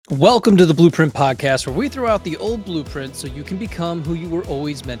Welcome to the Blueprint Podcast, where we throw out the old blueprint so you can become who you were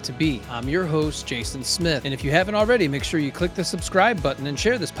always meant to be. I'm your host, Jason Smith. And if you haven't already, make sure you click the subscribe button and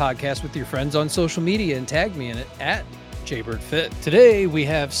share this podcast with your friends on social media and tag me in it at JbirdFit. Today, we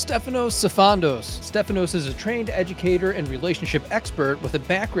have Stefanos Sifandos. Stefanos is a trained educator and relationship expert with a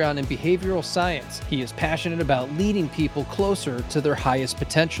background in behavioral science. He is passionate about leading people closer to their highest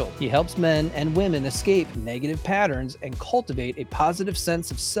potential. He helps men and women escape negative patterns and cultivate a positive sense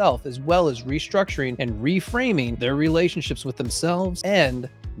of self, as well as restructuring and reframing their relationships with themselves and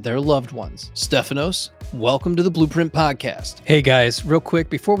their loved ones. Stefanos, welcome to the Blueprint Podcast. Hey guys, real quick,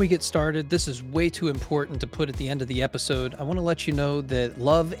 before we get started, this is way too important to put at the end of the episode. I want to let you know that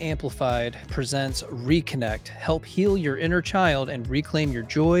Love Amplified presents Reconnect. Help heal your inner child and reclaim your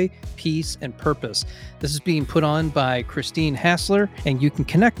joy, peace, and purpose. This is being put on by Christine Hassler, and you can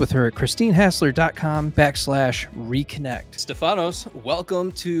connect with her at christinehassler.com/reconnect. Stefanos,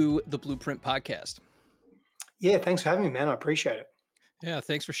 welcome to the Blueprint Podcast. Yeah, thanks for having me, man. I appreciate it. Yeah,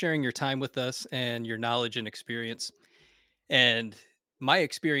 thanks for sharing your time with us and your knowledge and experience. And my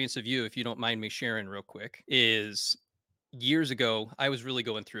experience of you, if you don't mind me sharing real quick, is years ago, I was really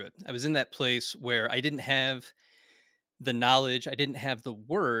going through it. I was in that place where I didn't have the knowledge, I didn't have the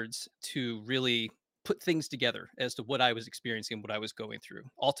words to really put things together as to what I was experiencing, what I was going through.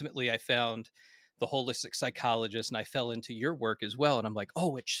 Ultimately, I found the holistic psychologist and I fell into your work as well. And I'm like,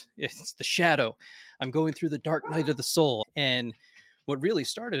 oh, it's the shadow. I'm going through the dark night of the soul. And what really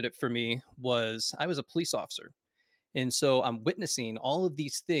started it for me was I was a police officer. And so I'm witnessing all of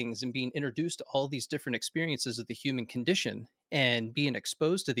these things and being introduced to all these different experiences of the human condition and being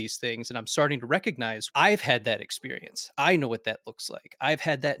exposed to these things. And I'm starting to recognize I've had that experience. I know what that looks like. I've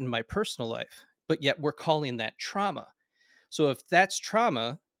had that in my personal life, but yet we're calling that trauma. So if that's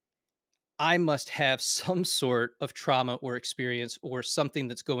trauma, I must have some sort of trauma or experience or something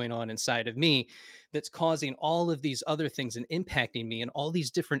that's going on inside of me that's causing all of these other things and impacting me in all these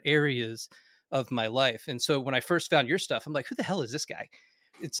different areas of my life. And so when I first found your stuff, I'm like, who the hell is this guy?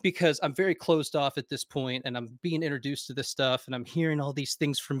 It's because I'm very closed off at this point and I'm being introduced to this stuff and I'm hearing all these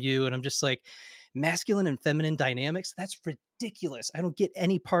things from you. And I'm just like, masculine and feminine dynamics, that's ridiculous. I don't get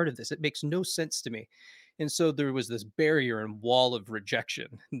any part of this. It makes no sense to me. And so there was this barrier and wall of rejection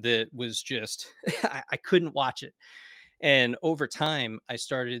that was just, I couldn't watch it. And over time, I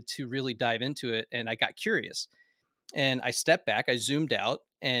started to really dive into it and I got curious and I stepped back, I zoomed out,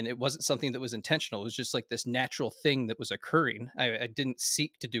 and it wasn't something that was intentional. It was just like this natural thing that was occurring. I didn't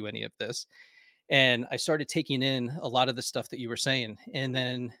seek to do any of this. And I started taking in a lot of the stuff that you were saying. And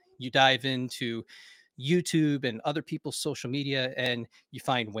then you dive into YouTube and other people's social media, and you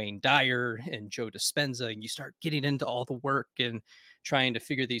find Wayne Dyer and Joe Dispenza, and you start getting into all the work and trying to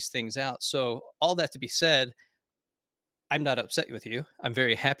figure these things out. So, all that to be said, I'm not upset with you. I'm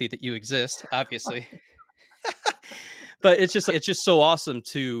very happy that you exist, obviously. But it's just so awesome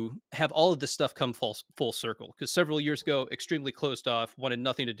to have all of this stuff come full circle because several years ago extremely closed off, wanted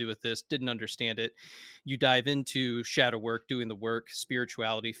nothing to do with this, didn't understand it. You dive into shadow work, doing the work,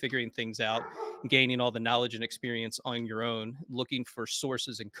 spirituality, figuring things out, gaining all the knowledge and experience on your own, looking for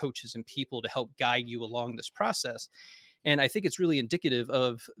sources and coaches and people to help guide you along this process. And I think it's really indicative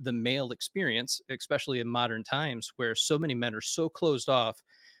of the male experience, especially in modern times where so many men are so closed off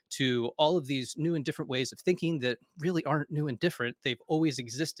to all of these new and different ways of thinking that really aren't new and different. They've always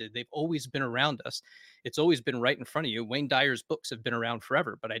existed. They've always been around us. It's always been right in front of you. Wayne Dyer's books have been around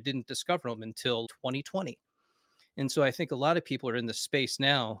forever, but I didn't discover them until 2020. And so I think a lot of people are in this space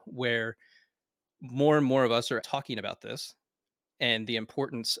now where more and more of us are talking about this and the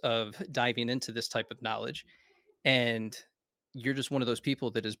importance of diving into this type of knowledge. And you're just one of those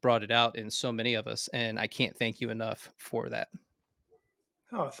people that has brought it out in so many of us. And I can't thank you enough for that.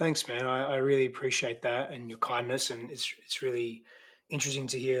 Oh, thanks, man. I really appreciate that and your kindness. And it's really interesting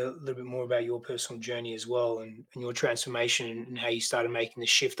to hear a little bit more about your personal journey as well and your transformation and how you started making the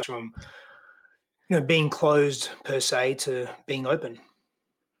shift from being closed per se to being open.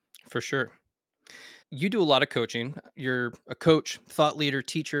 For sure. You do a lot of coaching. You're a coach, thought leader,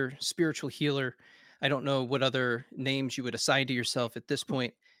 teacher, spiritual healer. I don't know what other names you would assign to yourself at this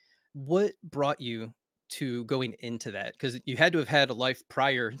point. What brought you to going into that? Because you had to have had a life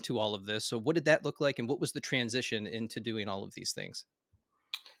prior to all of this. So, what did that look like? And what was the transition into doing all of these things?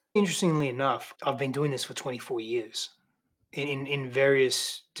 Interestingly enough, I've been doing this for 24 years. In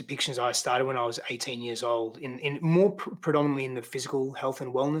various depictions, I started when I was 18 years old, in more predominantly in the physical health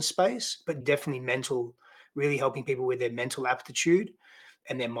and wellness space, but definitely mental, really helping people with their mental aptitude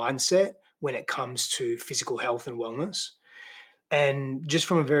and their mindset when it comes to physical health and wellness. And just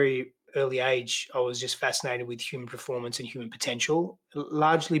from a very early age, I was just fascinated with human performance and human potential,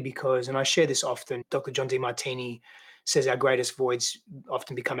 largely because, and I share this often, Dr. John Demartini says our greatest voids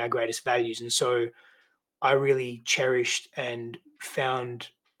often become our greatest values. And so I really cherished and found,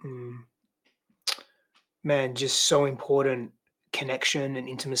 mm, man, just so important connection and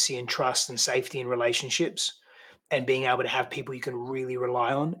intimacy and trust and safety in relationships, and being able to have people you can really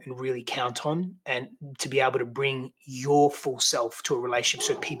rely on and really count on, and to be able to bring your full self to a relationship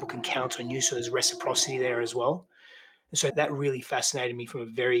so people can count on you. So there's reciprocity there as well. And so that really fascinated me from a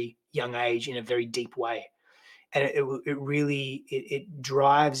very young age in a very deep way. And it really, it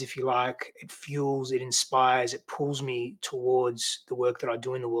drives, if you like, it fuels, it inspires, it pulls me towards the work that I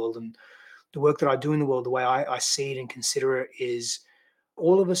do in the world. And the work that I do in the world, the way I see it and consider it, is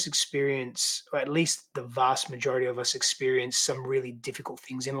all of us experience, or at least the vast majority of us experience, some really difficult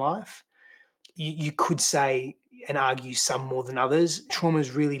things in life. You could say and argue some more than others. Trauma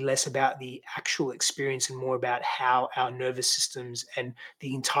is really less about the actual experience and more about how our nervous systems and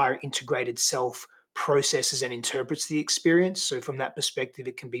the entire integrated self processes and interprets the experience. So, from that perspective,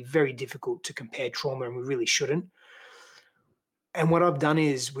 it can be very difficult to compare trauma, and we really shouldn't. And what I've done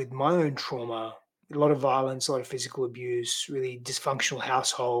is, with my own trauma, a lot of violence, a lot of physical abuse, really dysfunctional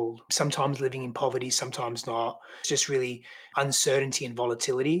household, sometimes living in poverty, sometimes not, just really uncertainty and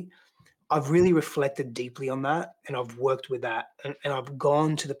volatility. I've really reflected deeply on that, and I've worked with that, and I've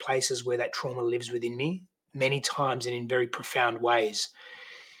gone to the places where that trauma lives within me many times and in very profound ways.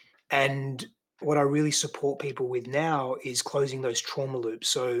 And what I really support people with now is closing those trauma loops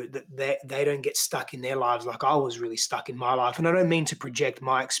so that they don't get stuck in their lives like I was really stuck in my life. And I don't mean to project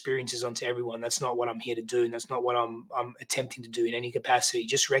my experiences onto everyone. That's not what I'm here to do. And that's not what I'm attempting to do in any capacity.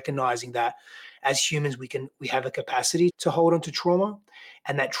 Just recognizing that as humans, we have a capacity to hold on to trauma,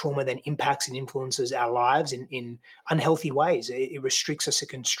 and that trauma then impacts and influences our lives in unhealthy ways. It restricts us, it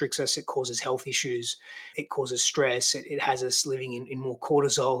constricts us, it causes health issues, it causes stress, it has us living in more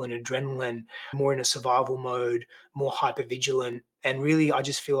cortisol and adrenaline, more in a survival mode, more hypervigilant. And really, I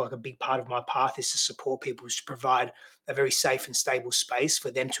just feel like a big part of my path is to support people, is to provide a very safe and stable space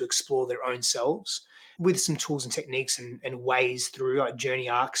for them to explore their own selves with some tools and techniques and ways through, like journey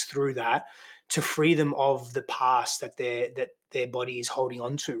arcs through that, to free them of the past that their body is holding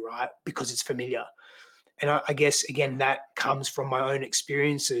on to, right? Because it's familiar. And I guess, again, that comes from my own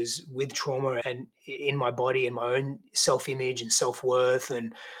experiences with trauma and in my body and my own self-image and self-worth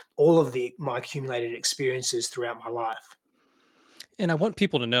and all of my accumulated experiences throughout my life. And I want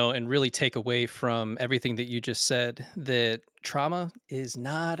people to know and really take away from everything that you just said that trauma is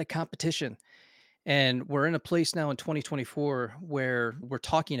not a competition. And we're in a place now in 2024 where we're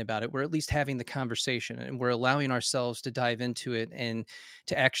talking about it. We're at least having the conversation and we're allowing ourselves to dive into it and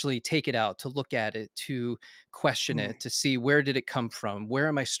to actually take it out, to look at it, to question Mm, it, to see where did it come from? Where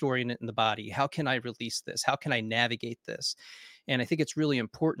am I storing it in the body? How can I release this? How can I navigate this? And I think it's really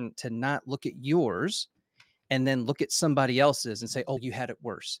important to not look at yours and then look at somebody else's and say, oh, you had it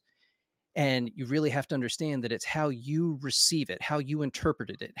worse. And you really have to understand that it's how you receive it, how you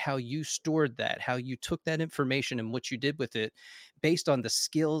interpreted it, how you stored that, how you took that information and what you did with it based on the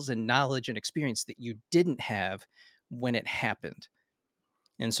skills and knowledge and experience that you didn't have when it happened.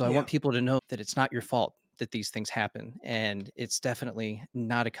 And so I yeah, want people to know that it's not your fault that these things happen. And it's definitely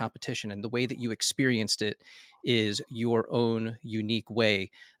not a competition. And the way that you experienced it is your own unique way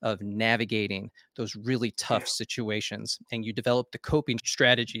of navigating those really yeah, tough situations. And you develop the coping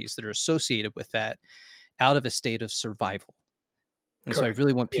strategies that are associated with that out of a state of survival. And so I correct.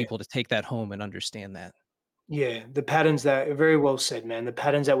 really want Yeah. people to take that home and understand that. Yeah, the patterns that very well said, man. The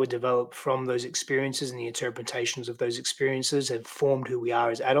patterns that were developed from those experiences and the interpretations of those experiences have formed who we are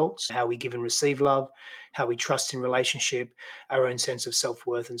as adults, how we give and receive love, how we trust in relationship, our own sense of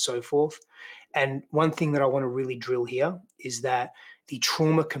self-worth, and so forth. And one thing that I want to really drill here is that the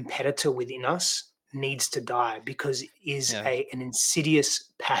trauma competitor within us needs to die, because it is Yeah. an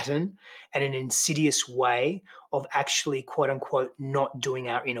insidious pattern and an insidious way of actually, quote unquote, not doing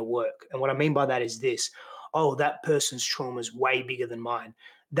our inner work. And what I mean by that is this: oh, that person's trauma is way bigger than mine.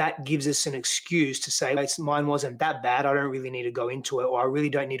 That gives us an excuse to say, mine wasn't that bad. I don't really need to go into it, or I really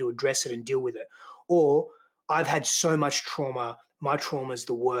don't need to address it and deal with it. Or I've had so much trauma. My trauma is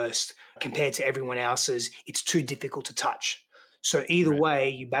the worst compared to everyone else's. It's too difficult to touch. So either Right. way,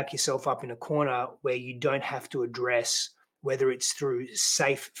 you back yourself up in a corner where you don't have to address, whether it's through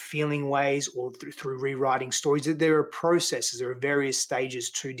safe feeling ways or through rewriting stories. There are processes, there are various stages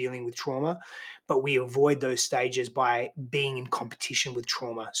to dealing with trauma, but we avoid those stages by being in competition with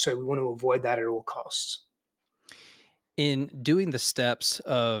trauma. So we want to avoid that at all costs. In doing the steps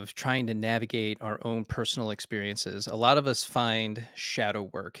of trying to navigate our own personal experiences, a lot of us find shadow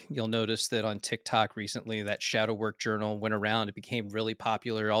work. You'll notice that on TikTok recently, that shadow work journal went around. It became really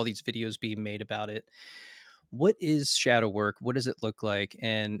popular, all these videos being made about it. What is shadow work? What does it look like?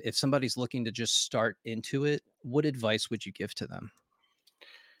 And if somebody's looking to just start into it, what advice would you give to them?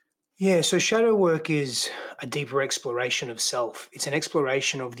 Yeah, so shadow work is a deeper exploration of self. It's an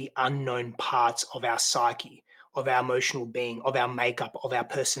exploration of the unknown parts of our psyche, of our emotional being, of our makeup, of our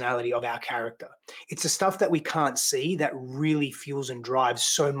personality, of our character. It's the stuff that we can't see that really fuels and drives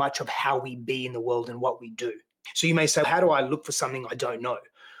so much of how we be in the world and what we do. So you may say, how do I look for something I don't know?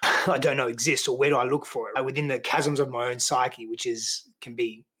 I don't know exists, or where do I look for it? Within the chasms of my own psyche, which is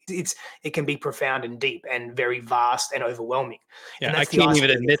it can be profound and deep and very vast and overwhelming. Yeah, And I that's the can't even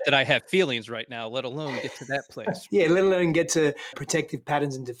iceberg. admit that I have feelings right now, let alone get to that place. Yeah, let alone get to protective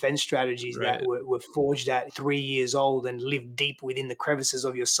patterns and defense strategies that Right. were forged at 3 years old and live deep within the crevices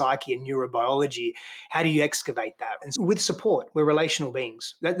of your psyche and neurobiology. How do you excavate that? And with support, we're relational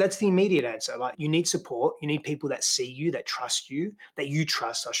beings. That's the immediate answer. Like, you need support. You need people that see you, that you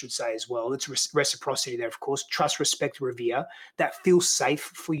trust, I should say, as well. It's reciprocity there, of course. Trust, respect, revere, that feel safe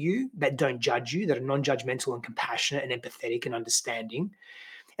for you, that don't judge you, that are non judgmental and compassionate and empathetic and understanding.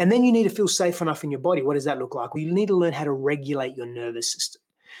 And then you need to feel safe enough in your body. What does that look like? Well, you need to learn how to regulate your nervous system.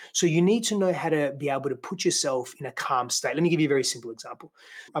 So you need to know how to be able to put yourself in a calm state. Let me give you a very simple example.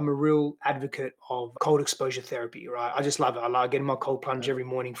 I'm a real advocate of cold exposure therapy, right? I just love it. I like getting my cold plunge Right. every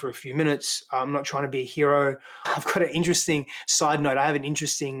morning for a few minutes. I'm not trying to be a hero. I've got an interesting side note. I have an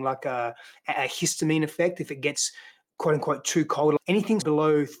interesting, like a histamine effect if it gets quote unquote too cold. Anything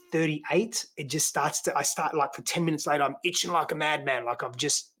below 38, it just I start like for 10 minutes later, I'm itching like a madman, like I've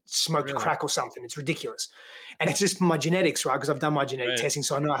just smoked Really? crack or something. It's ridiculous. And it's just my genetics, right? Because I've done my genetic Right. testing.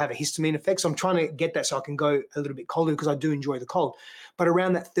 So I know I have a histamine effect. So I'm trying to get that so I can go a little bit colder because I do enjoy the cold. But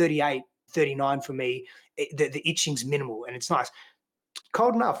around that 38, 39 for me, the itching's minimal and it's nice.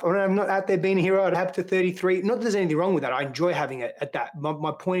 Cold enough. I'm not out there being a hero. I'd have to 33. Not that there's anything wrong with that. I enjoy having it at that.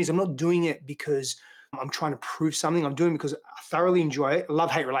 My point is, I'm not doing it because I'm trying to prove something. I'm doing it because I thoroughly enjoy it. Love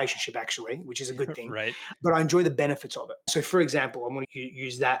hate relationship, actually, which is a good thing. Right. But I enjoy the benefits of it. So, for example, I'm going to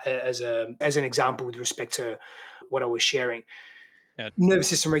use that as an example with respect to what I was sharing. Yeah. Nervous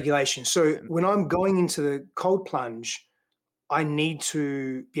system regulation. So, And when I'm going into the cold plunge, I need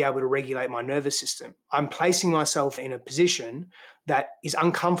to be able to regulate my nervous system. I'm placing myself in a position that is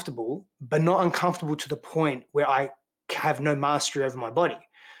uncomfortable, but not uncomfortable to the point where I have no mastery over my body.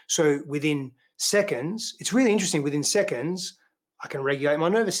 So within seconds, it's really interesting. Within seconds, I can regulate my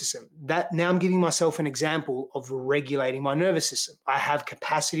nervous system. That now I'm giving myself an example of regulating my nervous system. I have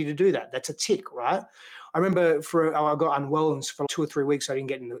capacity to do that. That's a tick, right? I remember I got unwell and for 2 or 3 weeks. I didn't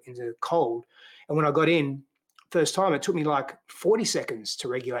get into the cold, and when I got in, first time, it took me like 40 seconds to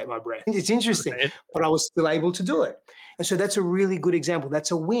regulate my breath. It's interesting, right. but I was still able to do it. And so that's a really good example.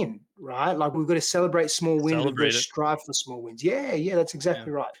 That's a win, right? Like, we've got to celebrate small wins. We've got to Celebrate it. strive for small wins. Yeah, yeah, that's Yeah.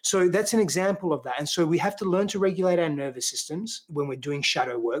 exactly right. So that's an example of that. And so we have to learn to regulate our nervous systems when we're doing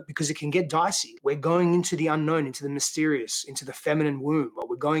shadow work because it can get dicey. We're going into the unknown, into the mysterious, into the feminine womb, or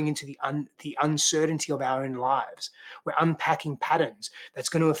we're going into the uncertainty of our own lives. We're unpacking patterns that's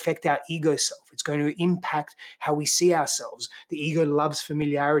going to affect our ego self. It's going to impact how we see ourselves. The ego loves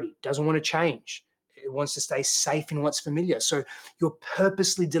familiarity, doesn't want to change. It wants to stay safe in what's familiar. So you're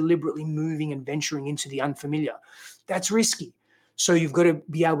purposely, deliberately moving and venturing into the unfamiliar. That's risky. So you've got to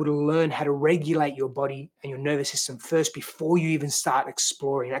be able to learn how to regulate your body and your nervous system first before you even start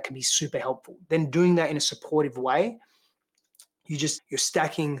exploring. That can be super helpful. Then doing that in a supportive way, you're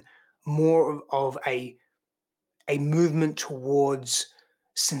stacking more of a movement towards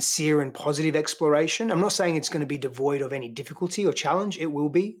sincere and positive exploration. I'm not saying it's going to be devoid of any difficulty or challenge. It will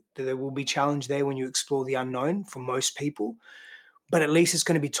be. There will be challenge there when you explore the unknown for most people, but at least it's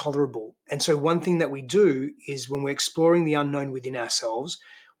going to be tolerable. And so, one thing that we do is when we're exploring the unknown within ourselves,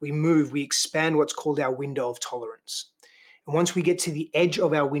 we expand what's called our window of tolerance. And once we get to the edge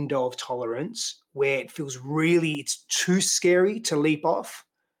of our window of tolerance, where it's too scary to leap off,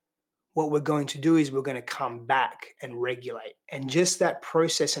 what we're going to do is we're going to come back and regulate. And just that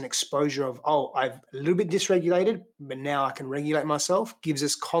process and exposure of, oh, I've a little bit dysregulated, but now I can regulate myself, gives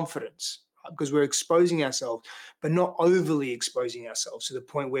us confidence, right? Because we're exposing ourselves, but not overly exposing ourselves to the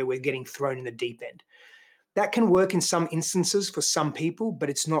point where we're getting thrown in the deep end. That can work in some instances for some people, but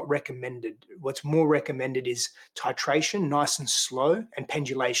it's not recommended. What's more recommended is titration, nice and slow, and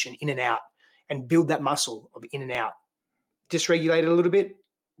pendulation, in and out, and build that muscle of in and out. Dysregulated a little bit,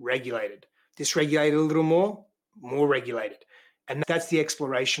 regulated. Dysregulated a little more regulated. And that's the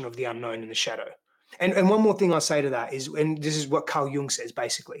exploration of the unknown in the shadow. And one more thing I'll say to that is, and this is what Carl Jung says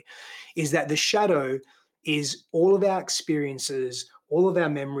basically, is that the shadow is all of our experiences, all of our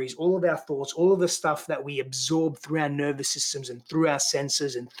memories, all of our thoughts, all of the stuff that we absorb through our nervous systems and through our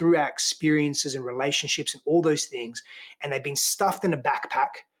senses and through our experiences and relationships and all those things. And they've been stuffed in a backpack,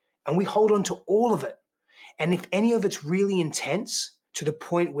 and we hold on to all of it. And if any of it's really intense to the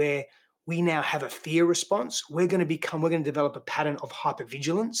point where we now have a fear response, we're going to develop a pattern of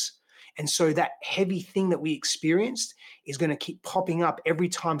hypervigilance. And so that heavy thing that we experienced is going to keep popping up every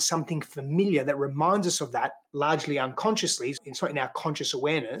time something familiar that reminds us of that, largely unconsciously. It's not in our conscious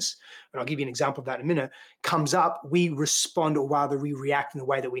awareness. And I'll give you an example of that in a minute. Comes up, we respond, or rather, we react in the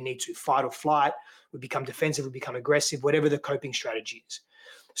way that we need to: fight or flight. We become defensive, we become aggressive, whatever the coping strategy is.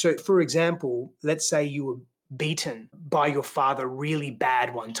 So, for example, let's say you were beaten by your father really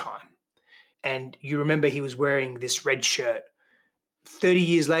bad one time, and you remember he was wearing this red shirt. 30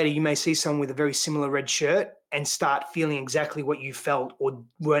 years later, you may see someone with a very similar red shirt and start feeling exactly what you felt or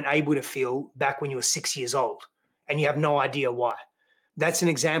weren't able to feel back when you were 6 years old, and you have no idea why. That's an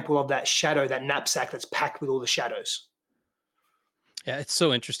example of that shadow, that knapsack that's packed with all the shadows. Yeah, it's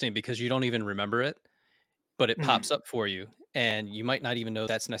so interesting because you don't even remember it, but it Mm. pops up for you, and you might not even know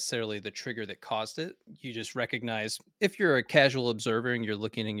that's necessarily the trigger that caused it. You just recognize, if you're a casual observer and you're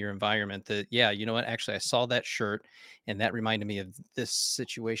looking in your environment, that, yeah, you know what, actually I saw that shirt and that reminded me of this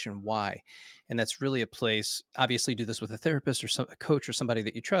situation. Why? And that's really a place, obviously do this with a therapist or a coach or somebody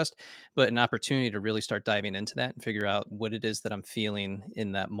that you trust, but an opportunity to really start diving into that and figure out what it is that I'm feeling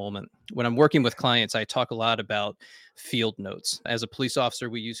in that moment. When I'm working with clients, I talk a lot about field notes. As a police officer,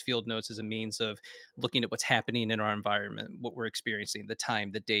 we use field notes as a means of looking at what's happening in our environment, what we're experiencing, the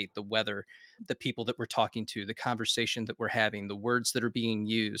time, the date, the weather, the people that we're talking to, the conversation that we're having, the words that are being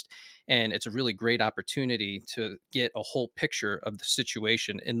used. And it's a really great opportunity to get a whole picture of the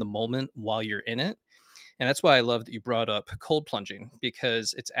situation in the moment while you're in it. And that's why I love that you brought up cold plunging,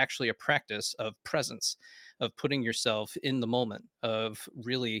 because it's actually a practice of presence, of putting yourself in the moment, of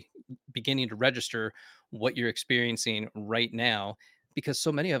really beginning to register what you're experiencing right now. Because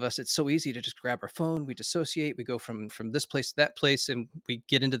so many of us, it's so easy to just grab our phone, we dissociate, we go from this place to that place, and we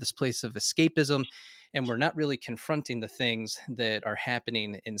get into this place of escapism, and we're not really confronting the things that are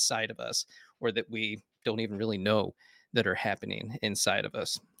happening inside of us, or that we don't even really know that are happening inside of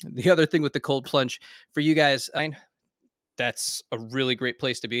us. The other thing with the cold plunge for you guys, that's a really great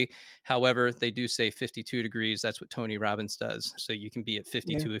place to be. However, they do say 52 degrees. That's what Tony Robbins does. So you can be at Yeah,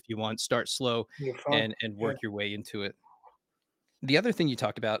 52 if you want. Start slow you're fine. and Yeah. work your way into it. The other thing you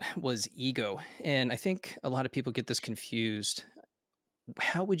talked about was ego. And I think a lot of people get this confused.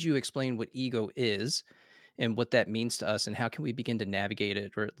 How would you explain what ego is and what that means to us, and how can we begin to navigate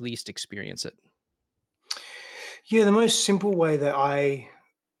it or at least experience it? Yeah, the most simple way that I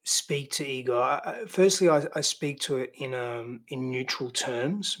speak to ego, firstly, I speak to it in neutral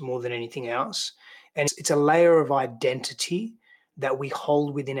terms more than anything else, and it's a layer of identity that we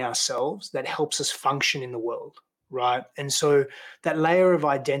hold within ourselves that helps us function in the world, right? And so that layer of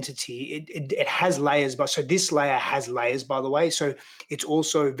identity, it has layers, but so this layer has layers, by the way. So it's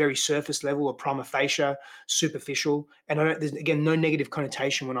also very surface level or prima facie, superficial, and there's again no negative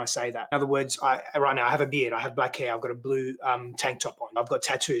connotation when I say that. In other words, right now I have a beard, I have black hair, I've got a blue tank top on, I've got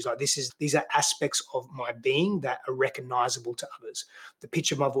tattoos. Like these are aspects of my being that are recognizable to others. The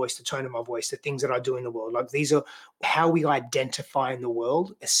pitch of my voice, the tone of my voice, the things that I do in the world. Like these are how we identify in the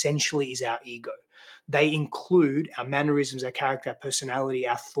world. Essentially, is our ego. They include our mannerisms, our character, our personality,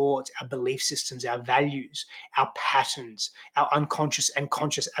 our thoughts, our belief systems, our values, our patterns, our unconscious and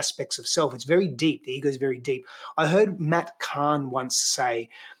conscious aspects of self. It's very deep. The ego is very deep. I heard Matt Kahn once say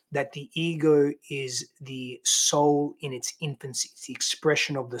that the ego is the soul in its infancy. It's the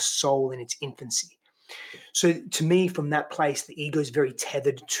expression of the soul in its infancy. So to me, from that place, the ego is very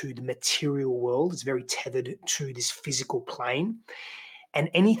tethered to the material world. It's very tethered to this physical plane. And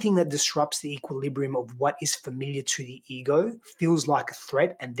anything that disrupts the equilibrium of what is familiar to the ego feels like a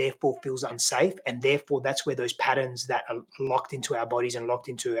threat and therefore feels unsafe. And therefore, that's where those patterns that are locked into our bodies and locked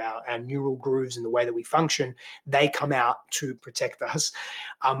into our neural grooves and the way that we function, they come out to protect us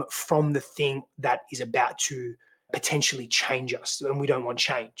from the thing that is about to potentially change us, and we don't want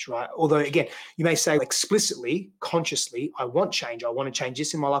change, right? Although again, you may say explicitly, consciously, I want change, I want to change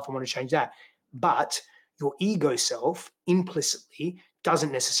this in my life, I want to change that, but your ego self implicitly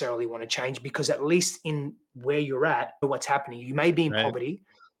doesn't necessarily want to change, because at least in where you're at, what's happening, you may be in Right. poverty,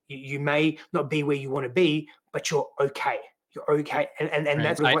 you may not be where you want to be, but you're okay, you're okay, and Right.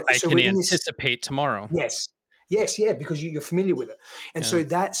 that's what, I so can we're in this. anticipate tomorrow. Yes. Yes, yeah, because you're familiar with it. And Yeah. so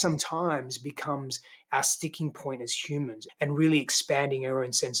that sometimes becomes our sticking point as humans and really expanding our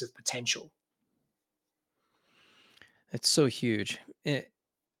own sense of potential. It's so huge.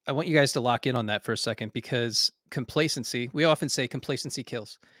 I want you guys to lock in on that for a second because complacency, we often say complacency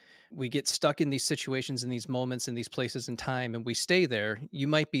kills. We get stuck in these situations, in these moments, in these places in time, and we stay there. You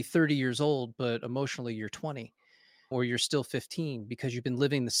might be 30 years old, but emotionally you're 20 or you're still 15 because you've been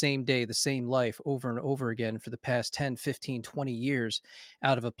living the same day, the same life over and over again for the past 10, 15, 20 years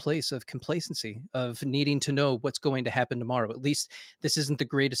out of a place of complacency, of needing to know what's going to happen tomorrow. At least this isn't the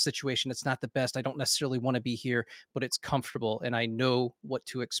greatest situation. It's not the best. I don't necessarily want to be here, but it's comfortable and I know what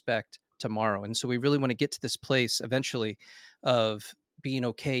to expect tomorrow. And so we really want to get to this place eventually of being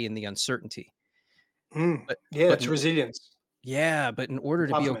okay in the uncertainty. Yeah, But it's resilience, yeah, but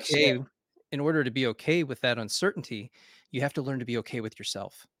toughness. Yeah. in order to be okay with that uncertainty, you have to learn to be okay with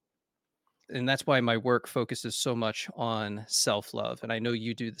yourself. And that's why my work focuses so much on self-love, and I know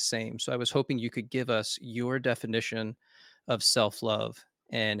you do the same. So I was hoping you could give us your definition of self-love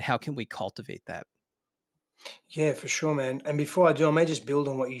and how can we cultivate that? Yeah, for sure, man. And before I do, I may just build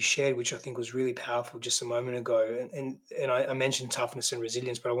on what you shared, which I think was really powerful just a moment ago. And I mentioned toughness and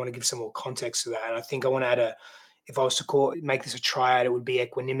resilience, but I want to give some more context to that. And I think I want to add if I was to make this a triad, it would be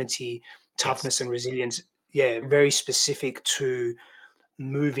equanimity, Yes. toughness, and resilience. Yeah, very specific to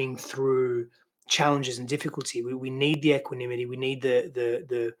moving through challenges and difficulty. We need the equanimity. We need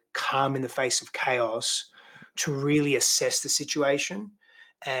the calm in the face of chaos to really assess the situation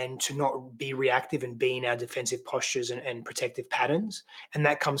and to not be reactive and be in our defensive postures and protective patterns. And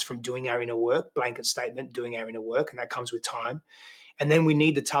that comes from doing our inner work, blanket statement, doing our inner work. And that comes with time. And then we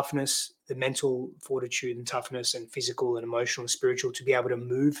need the toughness, the mental fortitude and toughness, and physical and emotional and spiritual to be able to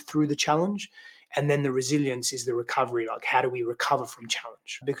move through the challenge. And then the resilience is the recovery. Like, how do we recover from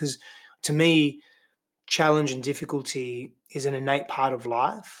challenge? Because to me, challenge and difficulty is an innate part of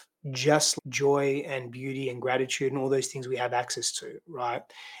life, just like joy and beauty and gratitude and all those things we have access to, right?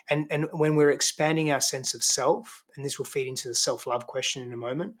 And when we're expanding our sense of self, and this will feed into the self-love question in a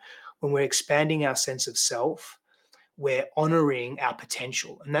moment, when we're expanding our sense of self, we're honoring our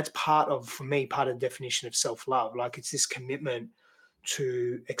potential. And that's part of, for me, part of the definition of self love. Like, it's this commitment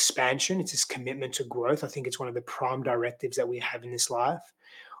to expansion, it's this commitment to growth. I think it's one of the prime directives that we have in this life.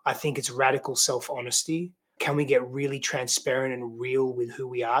 I think it's radical self honesty. Can we get really transparent and real with who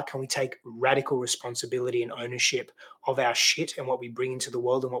we are? Can we take radical responsibility and ownership of our shit and what we bring into the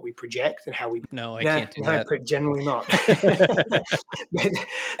world and what we project and how we. No, I No, can't do no, that. generally not.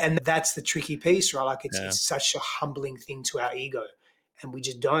 And that's the tricky piece, right? Like, Yeah. it's such a humbling thing to our ego. And we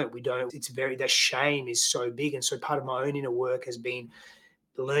don't, it's very, that shame is so big. And so part of my own inner work has been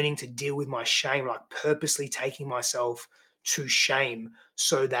learning to deal with my shame, like purposely taking myself to shame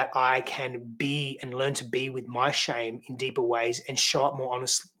so that I can be and learn to be with my shame in deeper ways and show up more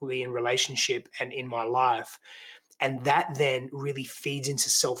honestly in relationship and in my life. And that then really feeds into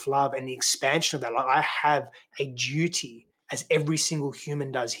self-love and the expansion of that. Like, I have a duty, as every single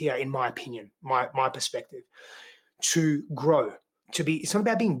human does here, in my opinion, my perspective, to grow. To be, it's not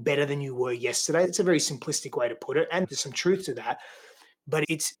about being better than you were yesterday. It's a very simplistic way to put it. And there's some truth to that, but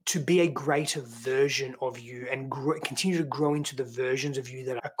it's to be a greater version of you and continue to grow into the versions of you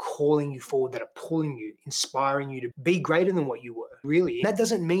that are calling you forward, that are pulling you, inspiring you to be greater than what you were. Really, that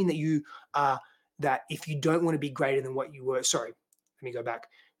doesn't mean that you are, that if you don't want to be greater than what you were. Sorry, let me go back.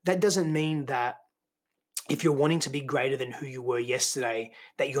 That doesn't mean that if you're wanting to be greater than who you were yesterday,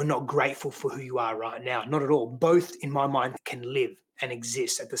 that you're not grateful for who you are right now. Not at all. Both, in my mind, can live and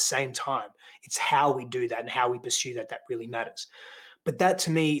exist at the same time. It's how we do that and how we pursue that that really matters. But that,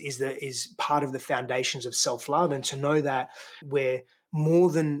 to me, is part of the foundations of self-love, and to know that we're more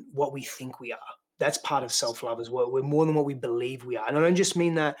than what we think we are. That's part of Yes. self-love as well. We're more than what we believe we are. And I don't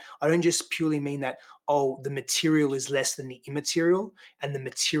just purely mean that, oh, the material is less than the immaterial, and the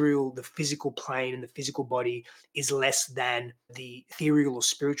material, the physical plane and the physical body is less than the ethereal or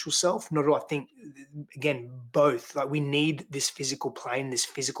spiritual self. Not at all. I think, again, both. Like, we need this physical plane, this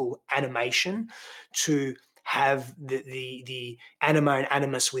physical animation to have the anima and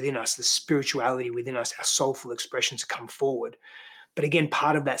animus within us, the spirituality within us, our soulful expression to come forward. But again,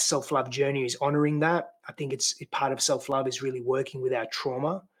 part of that self-love journey is honoring that. I think part of self-love is really working with our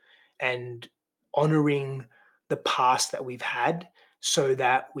trauma and honoring the past that we've had so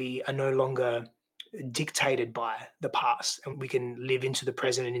that we are no longer dictated by the past and we can live into the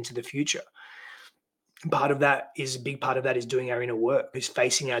present and into the future. And part of that is a big part of that is doing our inner work, is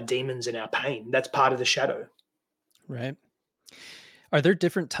facing our demons and our pain. That's part of the shadow. Right. Are there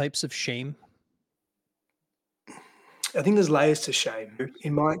different types of shame? I think there's layers to shame.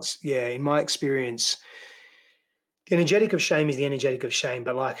 In my experience, the energetic of shame is the energetic of shame.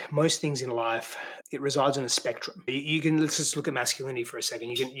 But like most things in life, it resides on a spectrum. You can, let's just look at masculinity for a second.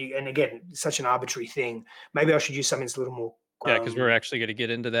 And again, it's such an arbitrary thing. Maybe I should use something that's a little more. Yeah, because we're actually going to get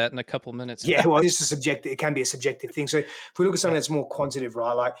into that in a couple minutes. Yeah, well, it's a subjective. It can be a subjective thing. So if we look at something Yeah. that's more quantitative,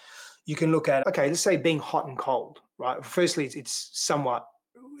 right? Like you can look at, okay, let's say being hot and cold, right? Firstly, it's somewhat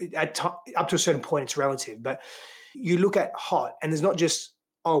up to a certain point, it's relative, but you look at hot, and there's not just,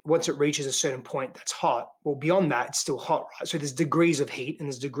 oh, once it reaches a certain point, that's hot. Well, beyond that, it's still hot, right? So there's degrees of heat and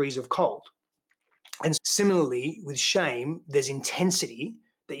there's degrees of cold. And similarly, with shame, there's intensity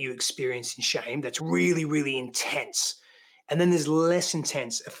that you experience in shame that's really, really intense. And then there's less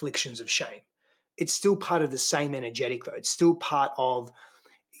intense afflictions of shame. It's still part of the same energetic, though. It's still part of,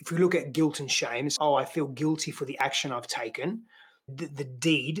 if we look at guilt and shame, it's, oh, I feel guilty for the action I've taken. The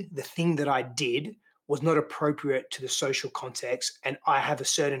deed, the thing that I did, was not appropriate to the social context. And I have a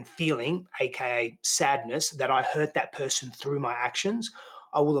certain feeling, AKA sadness, that I hurt that person through my actions.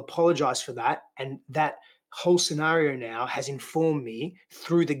 I will apologize for that. And that whole scenario now has informed me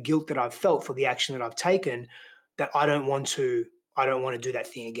through the guilt that I've felt for the action that I've taken, that I don't want to do that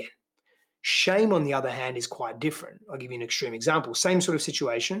thing again. Shame, on the other hand, is quite different. I'll give you an extreme example. Same sort of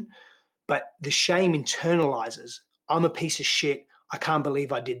situation, but the shame internalizes. I'm a piece of shit. I can't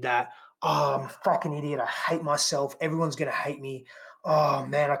believe I did that. Oh, I'm a fucking idiot. I hate myself. Everyone's going to hate me. Oh,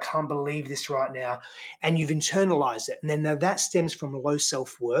 man, I can't believe this right now. And you've internalized it. And then now that stems from low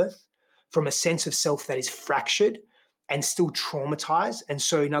self worth, from a sense of self that is fractured and still traumatized. And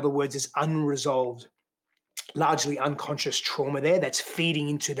so, in other words, there's unresolved, largely unconscious trauma there that's feeding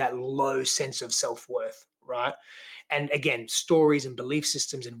into that low sense of self worth, right? And again, stories and belief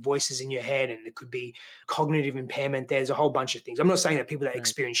systems and voices in your head, and it could be cognitive impairment. There's a whole bunch of things. I'm not saying that people that Right.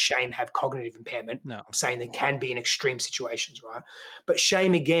 experience shame have cognitive impairment. No. I'm saying they can be in extreme situations, right? But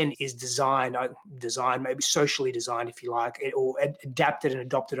shame, again, is designed, maybe socially designed, if you like, or adapted and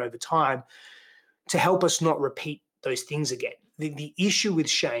adopted over time to help us not repeat those things again. The issue with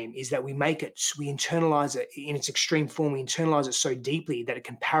shame is that we internalize it in its extreme form. We internalize it so deeply that it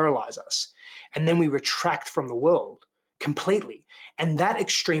can paralyze us. And then we retract from the world completely. And that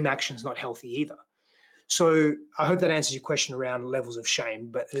extreme action is not healthy either. So I hope that answers your question around levels of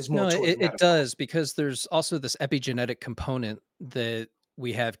shame, but there's more No, to it it than that, it of course. does because there's also this epigenetic component that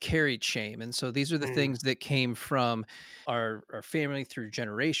we have carried shame, and so these are the Mm, things that came from our family through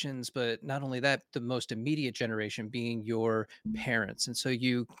generations, but not only that, the most immediate generation being your parents, and so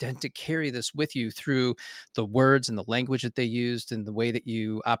you tend to carry this with you through the words and the language that they used and the way that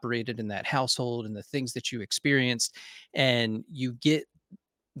you operated in that household and the things that you experienced, and you get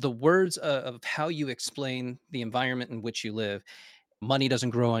the words of how you explain the environment in which you live. Money doesn't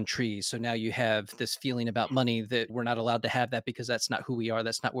grow on trees. So now you have this feeling about money that we're not allowed to have that because that's not who we are.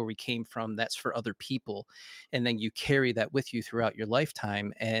 That's not where we came from. That's for other people. And then you carry that with you throughout your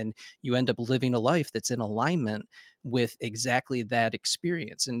lifetime. And you end up living a life that's in alignment with exactly that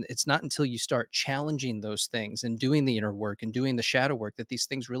experience. And it's not until you start challenging those things and doing the inner work and doing the shadow work that these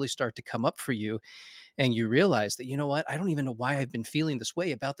things really start to come up for you and you realize that, you know what, I don't even know why I've been feeling this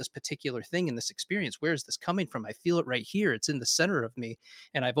way about this particular thing in this experience. Where is this coming from? I feel it right here. It's in the center of me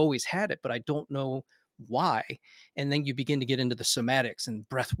and I've always had it, but I don't know why. And then you begin to get into the somatics and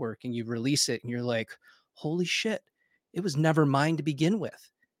breath work and you release it and you're like, holy shit, it was never mine to begin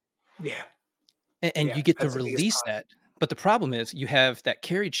with. yeah, And yeah, you get to that's the biggest release part. that. But the problem is you have that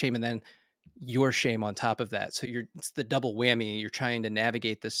carried shame and then your shame on top of that. So it's the double whammy. You're trying to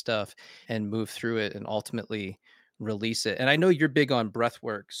navigate this stuff and move through it and ultimately release it. And I know you're big on breath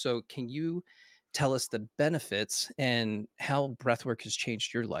work. So can you tell us the benefits and how breath work has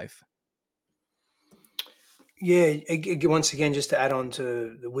changed your life? Yeah, once again, just to add on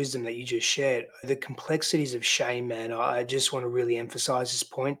to the wisdom that you just shared, the complexities of shame, man, I just want to really emphasize this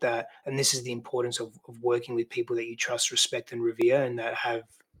point that, and this is the importance of working with people that you trust, respect, and revere, and that have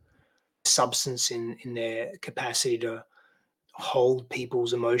substance in their capacity to hold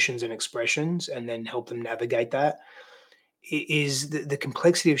people's emotions and expressions and then help them navigate that. Is the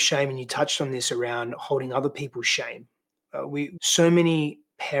complexity of shame, and you touched on this around holding other people's shame. We so many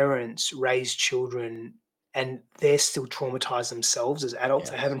parents raise children, and they're still traumatized themselves as adults.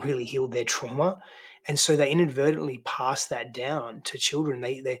 They Yes. haven't really healed their trauma, and so they inadvertently pass that down to children.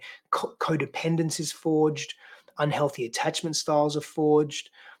 Codependence is forged, unhealthy attachment styles are forged.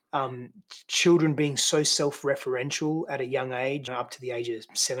 Um, Children being so self-referential at a young age, up to the age of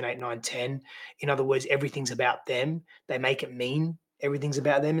 7, 8, 9, 10. In other words, everything's about them. They make it mean everything's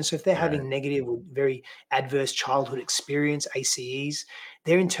about them. And so if they're Right. having negative or very adverse childhood experience, ACEs,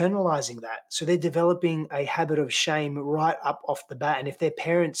 they're internalizing that. So they're developing a habit of shame right up off the bat. And if their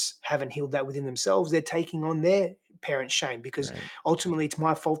parents haven't healed that within themselves, they're taking on their parent shame, because Right. ultimately it's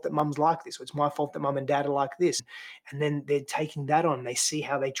my fault that mum's like this, or it's my fault that mum and dad are like this. And then they're taking that on. They see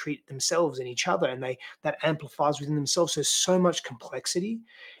how they treat themselves and each other, and they that amplifies within themselves. So there's so much complexity.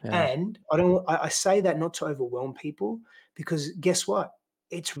 Yeah. And I say that not to overwhelm people, because guess what?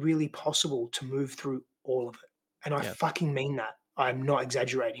 It's really possible to move through all of it. And I Yeah. fucking mean that. I'm not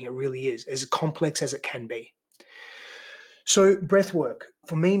exaggerating. It really is as complex as it can be. So breath work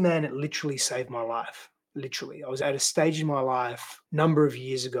for me, man, it literally saved my life. Literally, I was at a stage in my life number of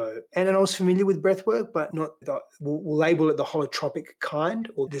years ago, and then I was familiar with breath work, but not the, we'll label it the holotropic kind,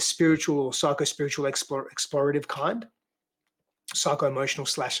 or the spiritual or psycho-spiritual explorative kind, psycho-emotional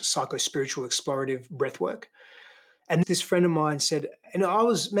slash psycho-spiritual explorative breath work. And this friend of mine said, and I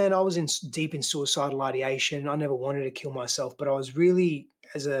was, man, I was in deep in suicidal ideation. I never wanted to kill myself, but I was really,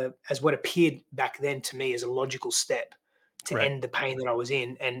 as what appeared back then to me as a logical step to Right. end the pain that I was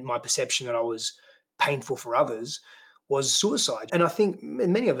in, and my perception that I was painful for others, was suicide. And I think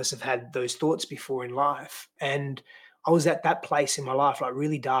many of us have had those thoughts before in life. And I was at that place in my life, like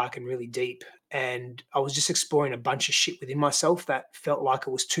really dark and really deep. And I was just exploring a bunch of shit within myself that felt like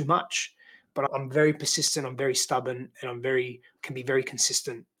it was too much. But I'm very persistent, I'm very stubborn, and can be very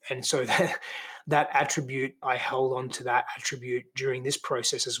consistent. And so that attribute, I held on to that attribute during this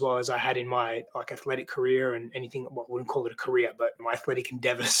process, as well as I had in my like athletic career and anything. Well, I wouldn't call it a career, but my athletic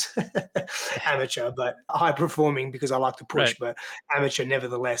endeavors, amateur, but high performing because I like to push, Right. but amateur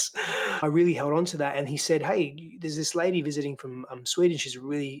nevertheless. I really held on to that. And he said, "Hey, there's this lady visiting from Sweden.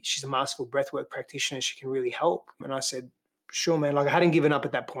 She's a masterful breathwork practitioner. She can really help." And I said, sure, man. Like I hadn't given up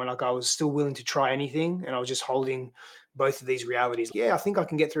at that point. Like I was still willing to try anything, and I was just holding both of these realities. Yeah, I think I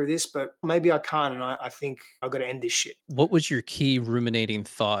can get through this, but maybe I can't. And I think I've got to end this shit. What was your key ruminating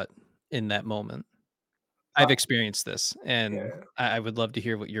thought in that moment? I've Uh, experienced this, and yeah, I would love to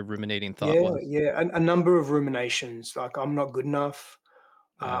hear what your ruminating thought yeah, was. yeah. A number of ruminations. Like I'm not good enough.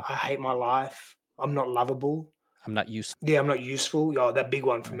 Yeah. I hate my life. I'm not lovable. I'm not used. Yeah, I'm not useful. Oh, that big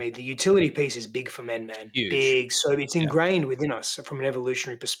one for Yeah. me. The utility piece is big for men, man. Huge. Big. So it's Yeah. ingrained within us from an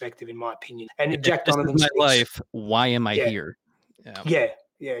evolutionary perspective, in my opinion. And If Jack this is Donovan my speaks. life, why am I Yeah, here? Yeah. yeah,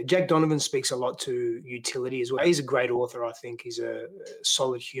 yeah. Jack Donovan speaks a lot to utility as well. He's a great author, I think. He's a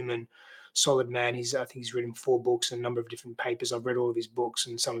solid human, solid man. I think he's written 4 books and a number of different papers. I've read all of his books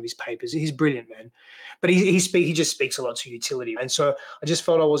and some of his papers. He's brilliant, man. But he just speaks a lot to utility. And so I just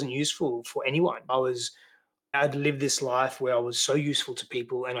felt I wasn't useful for anyone. I'd lived this life where I was so useful to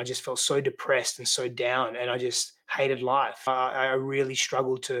people, and I just felt so depressed and so down, and I just hated life. I really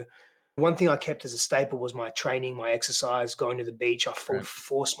struggled to. One thing I kept as a staple was my training, my exercise, going to the beach. I Right.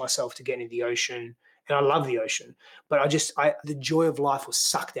 forced myself to get into the ocean, and I love the ocean, but the joy of life was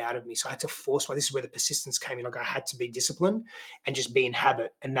sucked out of me. So I had to force my. This is where the persistence came in. Like I had to be disciplined and just be in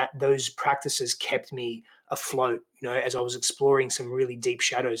habit, and that those practices kept me afloat. As I was exploring some really deep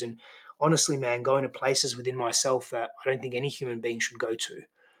shadows. And honestly, man, going to places within myself that I don't think any human being should go to.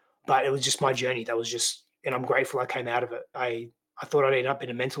 But it was just my journey. That was just, and I'm grateful I came out of it. I thought I'd end up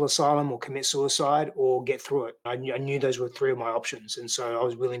in a mental asylum or commit suicide or get through it. I knew those were 3 of my options. And so I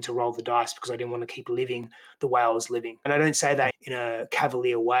was willing to roll the dice because I didn't want to keep living the way I was living. And I don't say that in a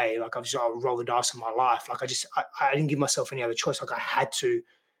cavalier way. Like I'll roll the dice on my life. Like I didn't give myself any other choice. Like I had to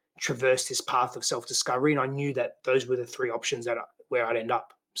traverse this path of self-discovery. And I knew that those were the 3 options where I'd end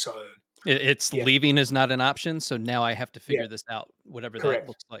up. So It's yeah, leaving is not an option, so now I have to yeah, figure this out, whatever that correct.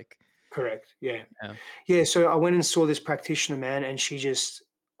 looks like. Correct. Yeah. Yeah. Yeah. So I went and saw this practitioner, man, and she just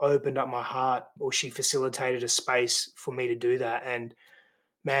opened up my heart, or she facilitated a space for me to do that. And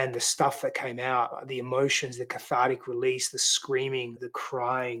man, the stuff that came out, the emotions, the cathartic release, the screaming, the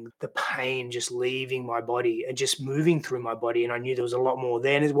crying, the pain just leaving my body and just moving through my body. And I knew there was a lot more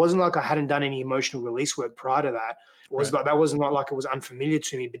there. And it wasn't like I hadn't done any emotional release work prior to that. It was Right. like that wasn't like it was unfamiliar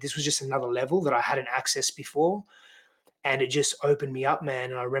to me, but this was just another level that I hadn't accessed before. And it just opened me up,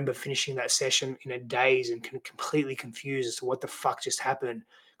 man. And I remember finishing that session in a daze and completely confused as to what the fuck just happened.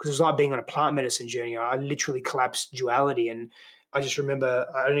 Because it was like being on a plant medicine journey. I literally collapsed duality. And I just remember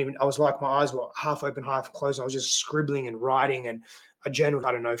I was like, my eyes were half open, half closed. I was just scribbling and writing, and I journaled,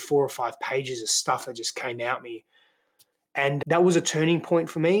 I don't know, 4 or 5 pages of stuff that just came out me. And that was a turning point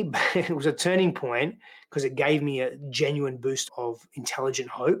for me. But it was a turning point because it gave me a genuine boost of intelligent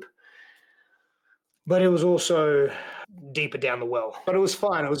hope, but it was also deeper down the well. But it was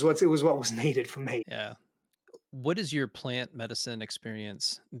fine. It was what was needed for me. Yeah. What has your plant medicine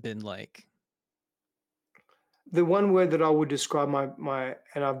experience been like? The one word that I would describe my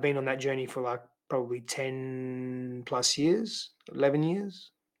and I've been on that journey for like probably 10 plus years, 11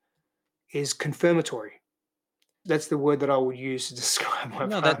 years, is confirmatory. That's the word that I would use to describe my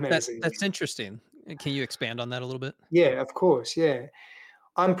No, plant medicine that's journey. interesting. Can you expand on that a little bit? Yeah, of course. Yeah.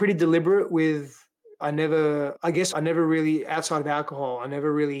 I'm pretty deliberate with I guess I never really outside of alcohol, I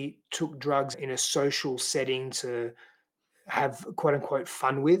never really took drugs in a social setting to have quote unquote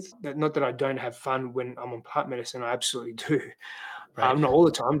fun with. Not that I don't have fun when I'm on plant medicine, I absolutely do. Right. Not all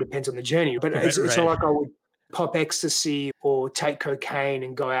the time, depends on the journey. But Right, it's not right. like I would pop ecstasy or take cocaine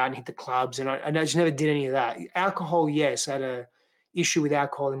and go out and hit the clubs. And I just never did any of that. Alcohol, yes, I had a issue with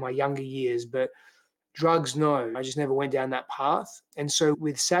alcohol in my younger years, but drugs, no. I just never went down that path. And so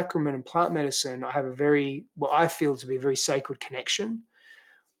with sacrament and plant medicine, I have a very, what I feel to be a very sacred connection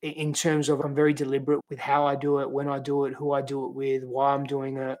in terms of I'm very deliberate with how I do it, when I do it, who I do it with, why I'm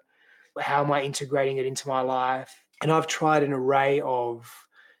doing it, how am I integrating it into my life. And I've tried an array of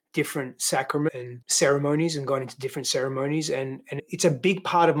different sacrament and ceremonies and gone into different ceremonies, and it's a big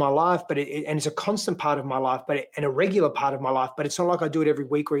part of my life, but and it's a constant part of my life, and a regular part of my life, but it's not like I do it every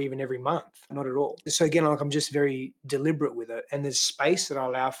week or even every month, not at all. So again, like I'm just very deliberate with it, and there's space that I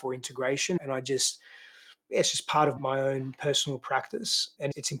allow for integration, and I just, yeah, it's just part of my own personal practice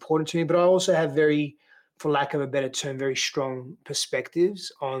and it's important to me. But I also have very, for lack of a better term, very strong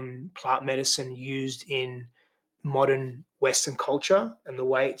perspectives on plant medicine used in modern Western culture and the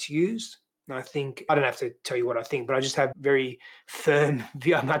way it's used. And I think, I don't have to tell you what I think, but I just have very firm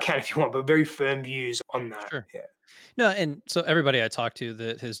view. I can if you want, but very firm views on that. Sure. Yeah. No, and so everybody I talk to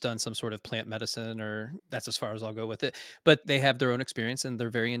that has done some sort of plant medicine, or that's as far as I'll go with it, but they have their own experience and they're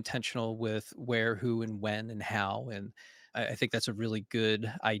very intentional with where, who, and when, and how. And I think that's a really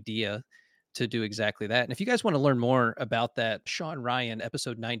good idea to do exactly that. And if you guys want to learn more about that, Sean Ryan,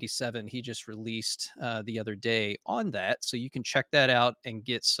 episode 97, he just released the other day on that. So you can check that out and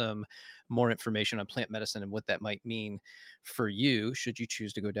get some more information on plant medicine and what that might mean for you should you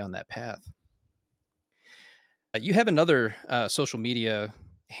choose to go down that path. You have another social media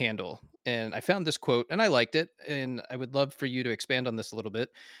handle, and I found this quote and I liked it, and I would love for you to expand on this a little bit.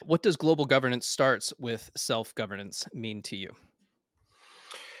 What does global governance starts with self governance mean to you?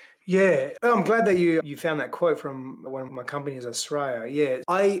 Yeah, I'm glad that you found that quote from one of my companies, Australia. Yeah,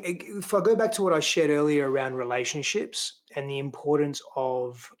 if I go back to what I shared earlier around relationships and the importance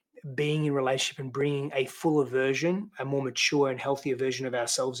of being in relationship and bringing a fuller version, a more mature and healthier version of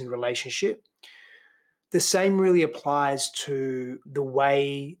ourselves in relationship, the same really applies to the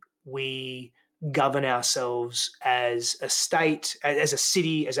way we govern ourselves as a state, as a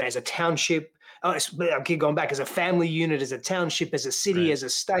city, as a township. I keep going back as a family unit, as a township, as a city, Right. as a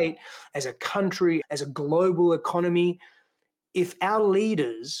state, as a country, as a global economy. If our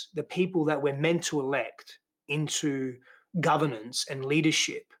leaders, the people that we're meant to elect into governance and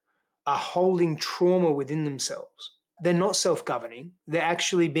leadership, are holding trauma within themselves, they're not self governing. They're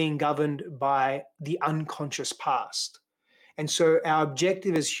actually being governed by the unconscious past. And so, our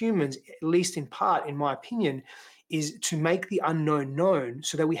objective as humans, at least in part, in my opinion, is to make the unknown known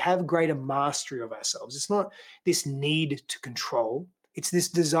so that we have greater mastery of ourselves. It's not this need to control, it's this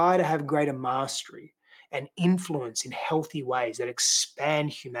desire to have greater mastery and influence in healthy ways that expand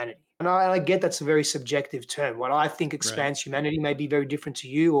humanity. And I get that's a very subjective term. What I think Right. expands humanity may be very different to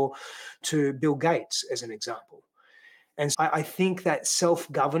you or to Bill Gates, as an example. And I think that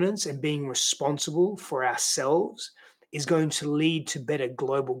self governance and being responsible for ourselves is going to lead to better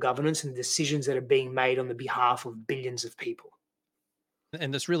global governance and decisions that are being made on the behalf of billions of people.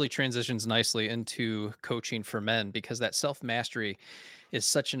 And this really transitions nicely into coaching for men because that self mastery is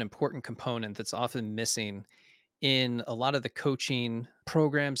such an important component that's often missing in a lot of the coaching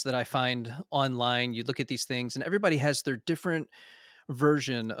programs that I find online. You look at these things, and everybody has their different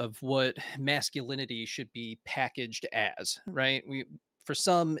version of what masculinity should be packaged as, right? We For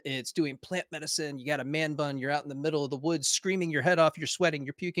some, it's doing plant medicine. You got a man bun. You're out in the middle of the woods, screaming your head off. You're sweating.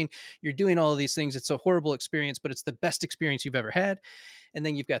 You're puking. You're doing all of these things. It's a horrible experience, but it's the best experience you've ever had. And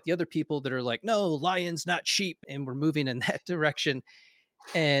then you've got the other people that are like, no, lions, not sheep. And we're moving in that direction.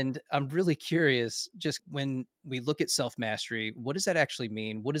 And I'm really curious, just when we look at self mastery, what does that actually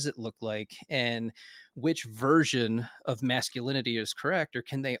mean? What does it look like? And which version of masculinity is correct? Or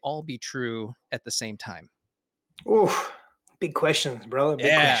can they all be true at the same time? Oh, big questions, brother. Big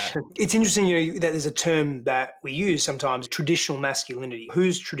Yeah. question. It's interesting, that there's a term that we use sometimes: traditional masculinity.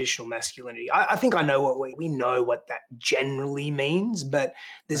 Who's traditional masculinity? I think I know what we know what that generally means, but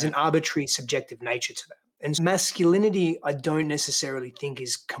there's Right. an arbitrary, subjective nature to that. And masculinity, I don't necessarily think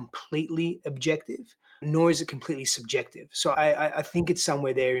is completely objective, nor is it completely subjective. So I think it's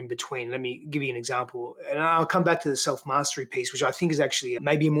somewhere there in between. Let me give you an example, and I'll come back to the self mastery piece, which I think is actually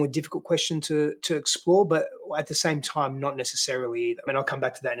maybe a more difficult question to explore, but at the same time, not necessarily either. And I'll come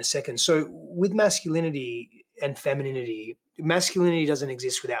back to that in a second. So with masculinity, and femininity. Masculinity doesn't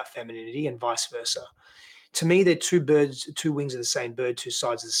exist without femininity, and vice versa. To me, they're two birds, two wings of the same bird, two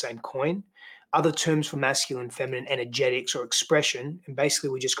sides of the same coin. Other terms for masculine, feminine, energetics, or expression, and basically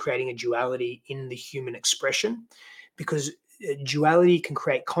we're just creating a duality in the human expression, because duality can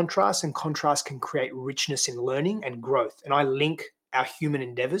create contrast, and contrast can create richness in learning and growth. And I link our human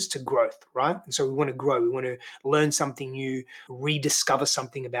endeavors to growth, right? And so we want to grow, we want to learn something new, rediscover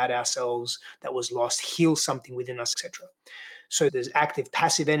something about ourselves that was lost, heal something within us, etc. So there's active,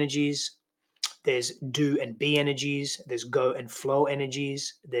 passive energies, there's do and be energies, there's go and flow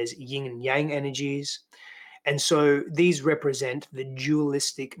energies, there's yin and yang energies. And so these represent the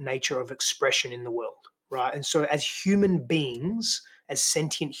dualistic nature of expression in the world, right? And so as human beings, as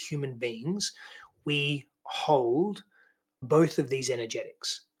sentient human beings, we hold both of these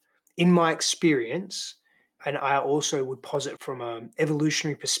energetics. In my experience, and I also would posit from an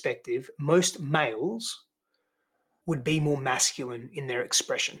evolutionary perspective, most males would be more masculine in their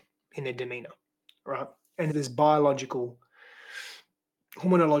expression, in their demeanor, right? And there's biological,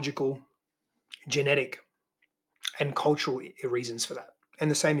 hormonological, genetic, and cultural reasons for that. And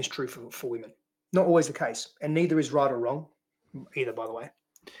the same is true for women. Not always the case, and neither is right or wrong either, by the way.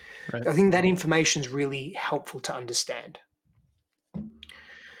 Right. I think that information is really helpful to understand.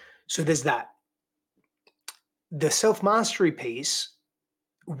 So there's that. The self mastery piece,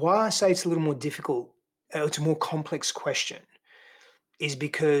 why I say it's a little more difficult, it's a more complex question, is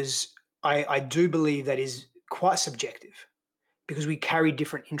because I do believe that is quite subjective, because we carry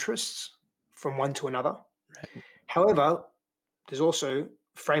different interests from one to another. Right. However, there's also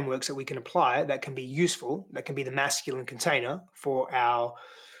frameworks that we can apply that can be useful, that can be the masculine container for our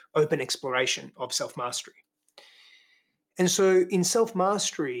open exploration of self mastery. And so, in self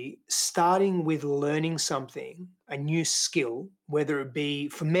mastery, starting with learning something, a new skill, whether it be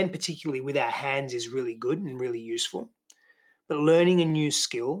for men, particularly with our hands, is really good and really useful. But learning a new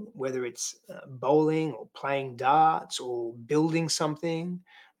skill, whether it's bowling or playing darts or building something,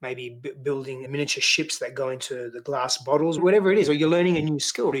 maybe building miniature ships that go into the glass bottles, whatever it is, or you're learning a new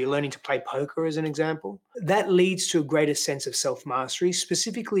skill, or you're learning to play poker, as an example, that leads to a greater sense of self mastery,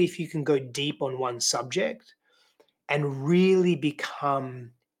 specifically if you can go deep on one subject and really become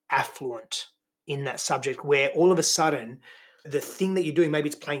affluent in that subject, where all of a sudden, the thing that you're doing, maybe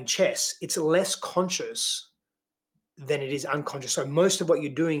it's playing chess, it's less conscious than it is unconscious. So most of what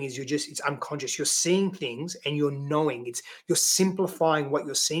you're doing is it's unconscious. You're seeing things and you're knowing you're simplifying what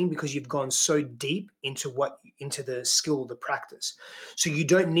you're seeing because you've gone so deep into the skill, the practice. So you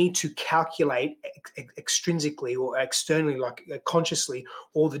don't need to calculate extrinsically or externally, like consciously,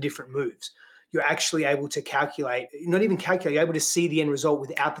 all the different moves. You're actually able to calculate, not even calculate, you're able to see the end result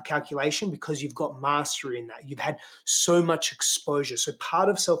without the calculation because you've got mastery in that. You've had so much exposure. So part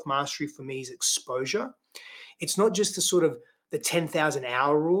of self-mastery for me is exposure. It's not just the sort of the 10,000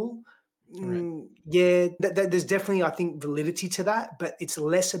 hour rule. Right. Yeah, there's definitely, I think, validity to that, but it's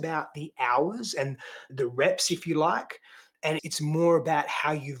less about the hours and the reps, if you like. And it's more about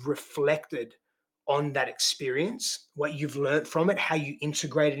how you've reflected on that experience, what you've learned from it, how you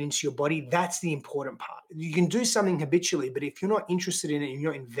integrate it into your body. That's the important part. You can do something habitually, but if you're not interested in it, and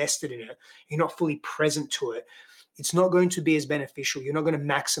you're not invested in it, you're not fully present to it, it's not going to be as beneficial. You're not going to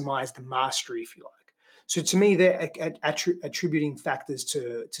maximize the mastery, if you like. So to me, they're attributing factors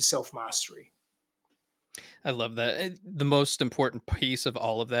to self mastery. I love that. The most important piece of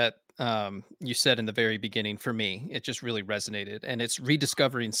all of that, you said in the very beginning, for me, it just really resonated. And it's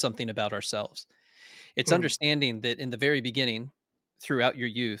rediscovering something about ourselves. It's Mm, understanding that in the very beginning, throughout your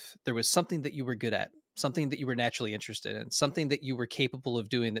youth, there was something that you were good at, something that you were naturally interested in, something that you were capable of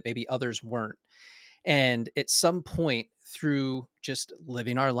doing that maybe others weren't. And at some point through just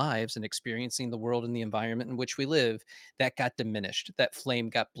living our lives and experiencing the world and the environment in which we live, that got diminished. That flame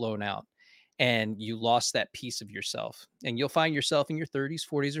got blown out and you lost that piece of yourself. And you'll find yourself in your 30s,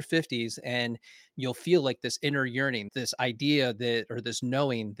 40s, or 50s, and you'll feel like this inner yearning, this idea that, or this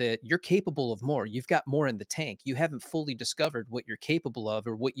knowing that you're capable of more. You've got more in the tank. You haven't fully discovered what you're capable of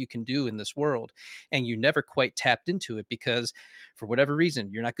or what you can do in this world. And you never quite tapped into it because for whatever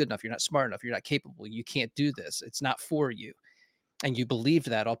reason, you're not good enough, you're not smart enough, you're not capable, you can't do this, it's not for you. And you believed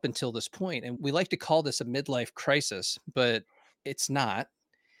that up until this point. And we like to call this a midlife crisis, but it's not.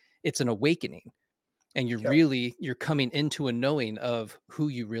 It's an awakening. And yep. you're coming into a knowing of who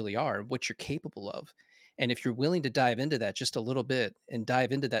you really are, what you're capable of. And if you're willing to dive into that just a little bit and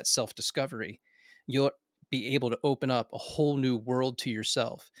dive into that self-discovery, you'll be able to open up a whole new world to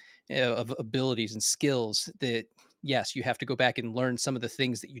yourself, of abilities and skills that, yes, you have to go back and learn some of the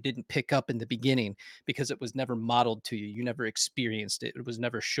things that you didn't pick up in the beginning because it was never modeled to you. You never experienced it. It was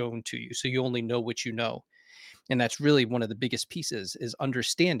never shown to you. So you only know what you know. And that's really one of the biggest pieces is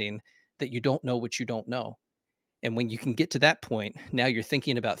understanding that you don't know what you don't know. And when you can get to that point, now you're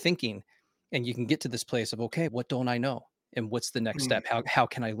thinking about thinking, and you can get to this place of, okay, what don't I know? And what's the next Mm, step? How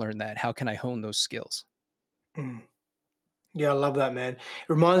can I learn that? How can I hone those skills? mm. Yeah, I love that, man. It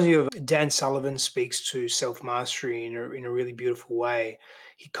reminds me of Dan Sullivan speaks to self mastery in a really beautiful way.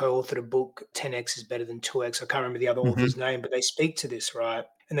 He co authored a book, 10x is better than 2x. I can't remember the other Hmm. author's name, but they speak to this, right?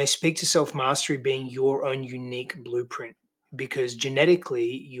 And they speak to self mastery being your own unique blueprint because genetically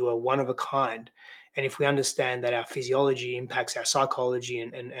you are one of a kind. And if we understand that our physiology impacts our psychology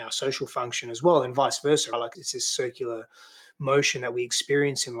and our social function as well, and vice versa, like it's this circular motion that we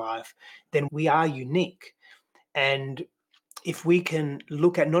experience in life, then we are unique. And if we can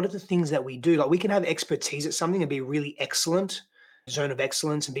look at not at the things that we do, like we can have expertise at something and be really excellent, zone of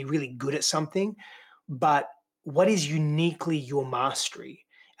excellence, and be really good at something, but what is uniquely your mastery?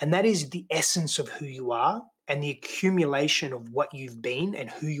 And that is the essence of who you are and the accumulation of what you've been and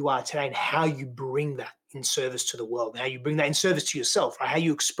who you are today and how you bring that in service to the world, how you bring that in service to yourself, right? How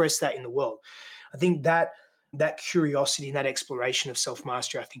you express that in the world. I think that curiosity and that exploration of self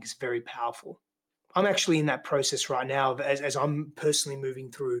mastery, I think, is very powerful. I'm actually in that process right now as I'm personally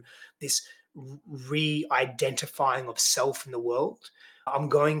moving through this re-identifying of self in the world. I'm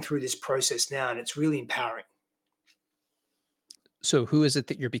going through this process now and it's really empowering. So, who is it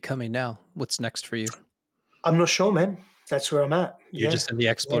that you're becoming now? What's next for you? I'm not sure, man. That's where I'm at. You're Yeah. just in the Yeah.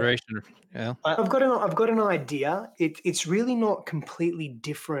 exploration. Yeah. I've got an idea. It's really not completely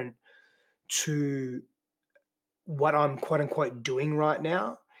different to what I'm quote unquote doing right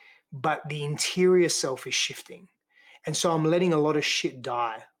now, but the interior self is shifting. And so I'm letting a lot of shit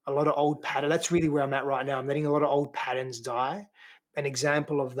die, a lot of old pattern. That's really where I'm at right now. I'm letting a lot of old patterns die. An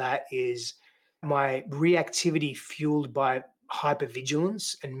example of that is my reactivity fueled by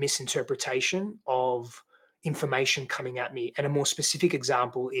hypervigilance and misinterpretation of information coming at me. And a more specific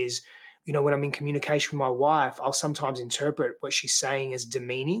example is, when I'm in communication with my wife, I'll sometimes interpret what she's saying as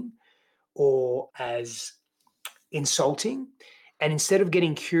demeaning or as insulting. And instead of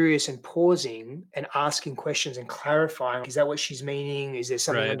getting curious and pausing and asking questions and clarifying, is that what she's meaning? Is there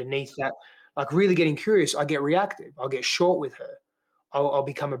something Right. underneath that? Like really getting curious, I get reactive. I'll get short with her. I'll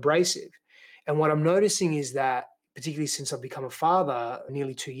become abrasive. And what I'm noticing is that, particularly since I've become a father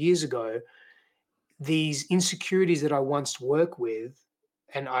nearly 2 years ago, these insecurities that I once worked with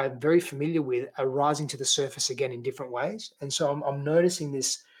and I'm very familiar with are rising to the surface again in different ways. And so I'm noticing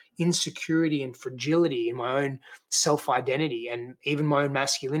this insecurity and fragility in my own self identity and even my own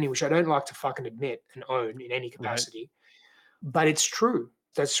masculinity, which I don't like to fucking admit and own in any Right. capacity. But it's true.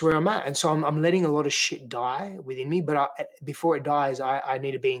 That's where I'm at. And so I'm letting a lot of shit die within me. But before it dies, I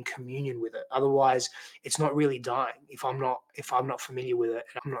need to be in communion with it. Otherwise, it's not really dying if I'm not familiar with it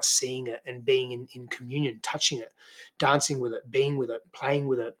and I'm not seeing it and being in communion, touching it, dancing with it, being with it, playing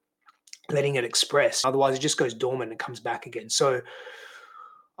with it, letting it express. Otherwise, it just goes dormant and comes back again. So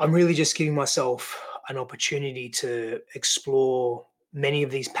I'm really just giving myself an opportunity to explore many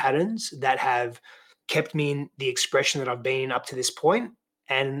of these patterns that have kept me in the expression that I've been in up to this point.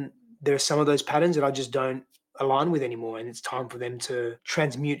 And there are some of those patterns that I just don't align with anymore. And it's time for them to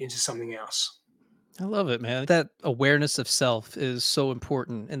transmute into something else. I love it, man. That awareness of self is so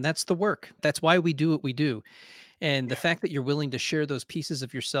important. And that's the work. That's why we do what we do. And the Yeah. fact that you're willing to share those pieces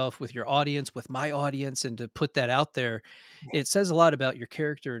of yourself with your audience, with my audience, and to put that out there, it says a lot about your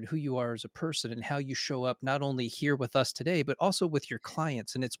character and who you are as a person and how you show up, not only here with us today, but also with your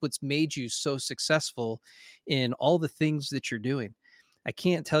clients. And it's what's made you so successful in all the things that you're doing. I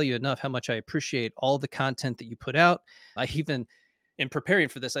can't tell you enough how much I appreciate all the content that you put out. I even, in preparing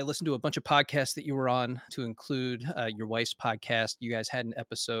for this, I listened to a bunch of podcasts that you were on, to include your wife's podcast. You guys had an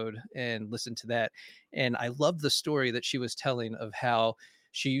episode and listened to that. And I love the story that she was telling of how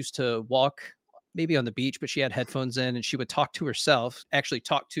she used to walk maybe on the beach, but she had headphones in and she would talk to herself, actually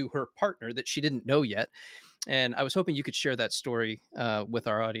talk to her partner that she didn't know yet. And I was hoping you could share that story with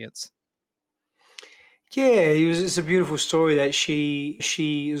our audience. Yeah, it's a beautiful story that she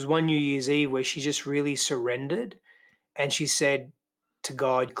it was one New Year's Eve where she just really surrendered and she said to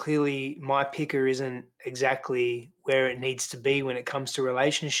God, clearly my picker isn't exactly where it needs to be when it comes to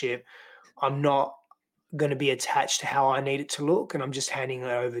relationship. I'm not going to be attached to how I need it to look, and I'm just handing it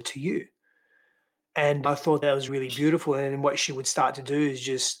over to you. And I thought that was really beautiful. And then what she would start to do is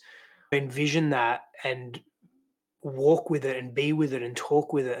just envision that and walk with it and be with it and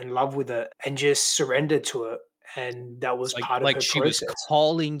talk with it and love with it and just surrender to it. And that It's was like part of like her she was process.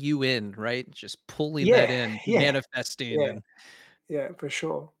 calling you in, right? Just pulling that Yeah, in, yeah, manifesting, yeah, and yeah, for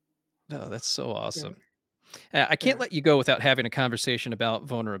sure. no, that's so Yeah, awesome. I can't yeah. let you go without having a conversation about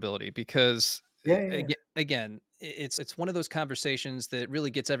vulnerability because Yeah, yeah, yeah. Again, it's one of those conversations that really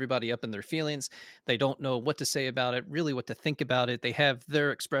gets everybody up in their feelings. They don't know what to say about it, really what to think about it. They have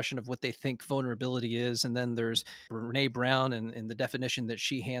their expression of what they think vulnerability is, and then there's Brene Brown and the definition that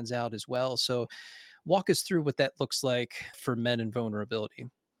she hands out as well. So walk us through what that looks like for men and vulnerability.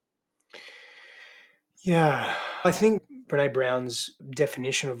 Yeah, I think Brene Brown's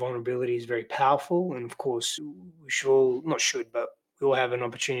definition of vulnerability is very powerful, and of course, we should all not should, but we all have an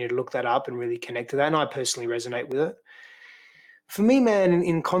opportunity to look that up and really connect to that. And I personally resonate with it. For me, man,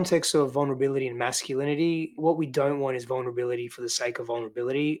 in context of vulnerability and masculinity, what we don't want is vulnerability for the sake of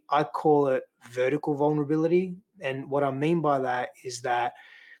vulnerability. I call it vertical vulnerability, and what I mean by that is that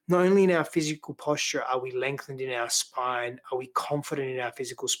not only in our physical posture are we lengthened in our spine, are we confident in our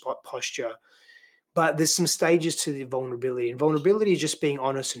physical spot posture, but there's some stages to the vulnerability. And vulnerability is just being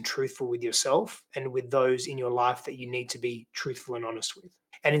honest and truthful with yourself and with those in your life that you need to be truthful and honest with.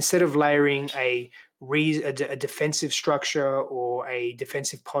 And instead of layering a defensive structure or a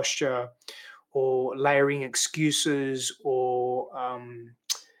defensive posture or layering excuses or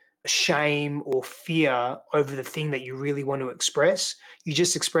shame or fear over the thing that you really want to express, you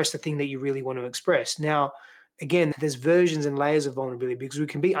just express the thing that you really want to express. Now, again, there's versions and layers of vulnerability because we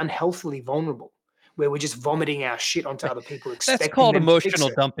can be unhealthily vulnerable where we're just vomiting our shit onto other people, That's expecting called them to fix emotional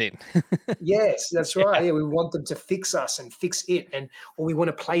it. dumping. Yes, that's Yeah, right. Yeah, we want them to fix us and fix it, and or we want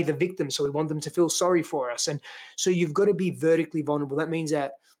to play the victim, so we want them to feel sorry for us. And so you've got to be vertically vulnerable. That means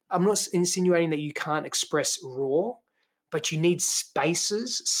that I'm not insinuating that you can't express raw, but you need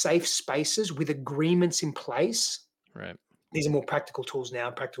spaces, safe spaces with agreements in place. right. These are more practical tools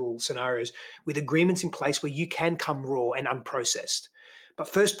now, practical scenarios with agreements in place where you can come raw and unprocessed. But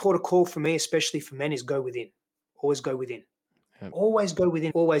first port of call for me, especially for men, is go within. Always go within. Yep. Always go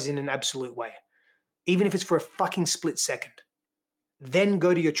within, always in an absolute way, even if it's for a fucking split second. Then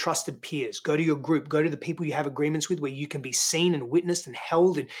go to your trusted peers, go to your group, go to the people you have agreements with where you can be seen and witnessed and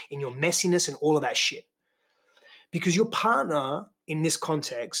held in your messiness and all of that shit. Because your partner in this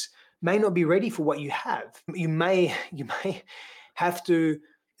context may not be ready for what you have. You may have to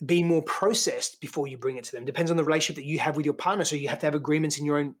be more processed before you bring it to them. Depends on the relationship that you have with your partner. So you have to have agreements in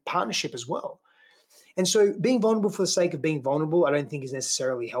your own partnership as well. And so being vulnerable for the sake of being vulnerable, I don't think is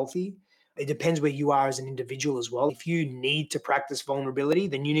necessarily healthy. It depends where you are as an individual as well. If you need to practice vulnerability,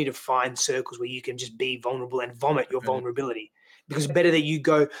 then you need to find circles where you can just be vulnerable and vomit your Right. vulnerability. Because it's better that you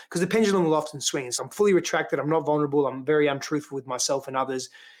go, because the pendulum will often swing. So I'm fully retracted. I'm not vulnerable. I'm very untruthful with myself and others.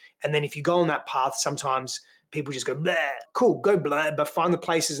 And then if you go on that path, sometimes people just go, blah, cool, go blah, but find the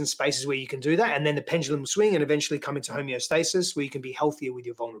places and spaces where you can do that. And then the pendulum will swing and eventually come into homeostasis where you can be healthier with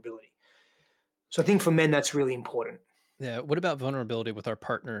your vulnerability. So I think for men, that's really important. Yeah. What about vulnerability with our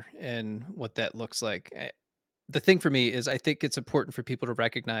partner and what that looks like? The thing for me is I think it's important for people to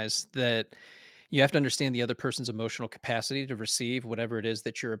recognize that you have to understand the other person's emotional capacity to receive whatever it is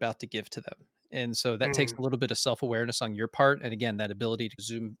that you're about to give to them. And so that takes Mm, a little bit of self-awareness on your part. And again, that ability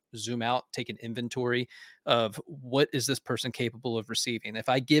to zoom out, take an inventory of what is this person capable of receiving. If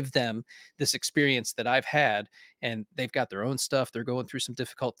I give them this experience that I've had and they've got their own stuff, they're going through some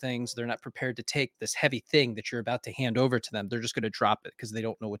difficult things, they're not prepared to take this heavy thing that you're about to hand over to them. They're just going to drop it because they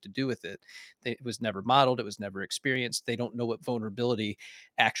don't know what to do with it. It was never modeled, it was never experienced. They don't know what vulnerability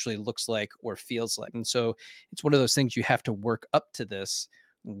actually looks like or feels like. And so it's one of those things you have to work up to this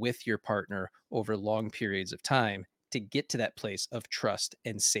with your partner over long periods of time to get to that place of trust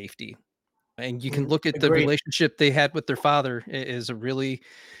and safety. And you can look at the agreed. relationship they had with their father is a really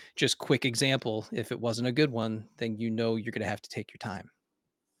just quick example. If it wasn't a good one, then you know you're going to have to take your time.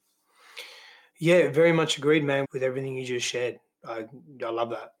 Yeah, very much agreed, man, with everything you just shared. I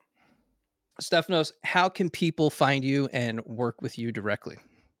love that. Stefanos, how can people find you and work with you directly?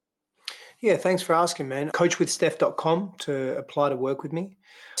 Yeah, thanks for asking, man. Coachwithsteph.com to apply to work with me.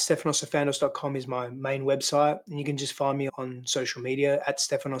 Stefanos is my main website, and you can just find me on social media at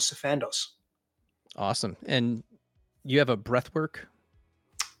Stefanos. Awesome. And you have a breathwork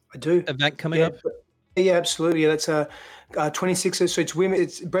I do. event coming Yeah, up? yeah, absolutely. Yeah, that's a 26. So it's women.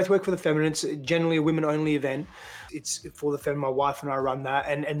 It's breathwork for the feminine. It's generally a women-only event. It's for the feminine. My wife and I run that,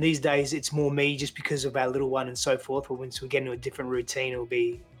 and these days it's more me just because of our little one and so forth. But once we get into a different routine, it'll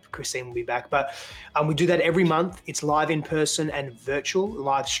be Christine will be back. But we do that every month. It's live in person and virtual,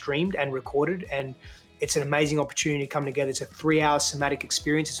 live streamed and recorded, and it's an amazing opportunity to come together. It's a 3-hour somatic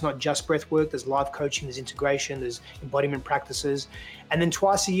experience. It's not just breath work. There's live coaching, there's integration, there's embodiment practices. And then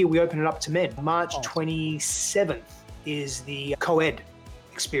twice a year, we open it up to men. March Awesome. 27th is the co-ed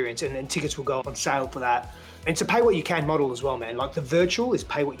experience, and tickets will go on sale for that. And it's a pay what you can model as well, man. Like the virtual is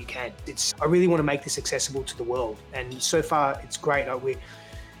pay what you can. I really want to make this accessible to the world. And so far, it's great. Like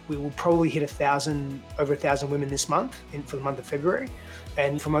we're we will probably hit over 1,000 women this month for the month of February,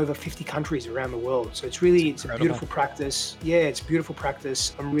 and from over 50 countries around the world. So It's it's a incredible. beautiful practice. Yeah, it's a beautiful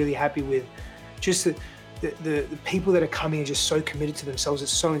practice. I'm really happy with just the people that are coming are just so committed to themselves.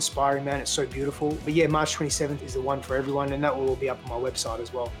 It's so inspiring, man. It's so beautiful. But yeah, March 27th is the one for everyone, and that will all be up on my website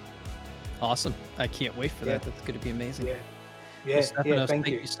as well. Awesome. I can't wait for Yeah, that. That's gonna be amazing. yeah, Well, yeah, yeah. Stefanos, Thank thank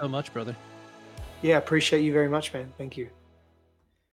you. you so much, brother. Yeah, appreciate you very much, man. Thank you.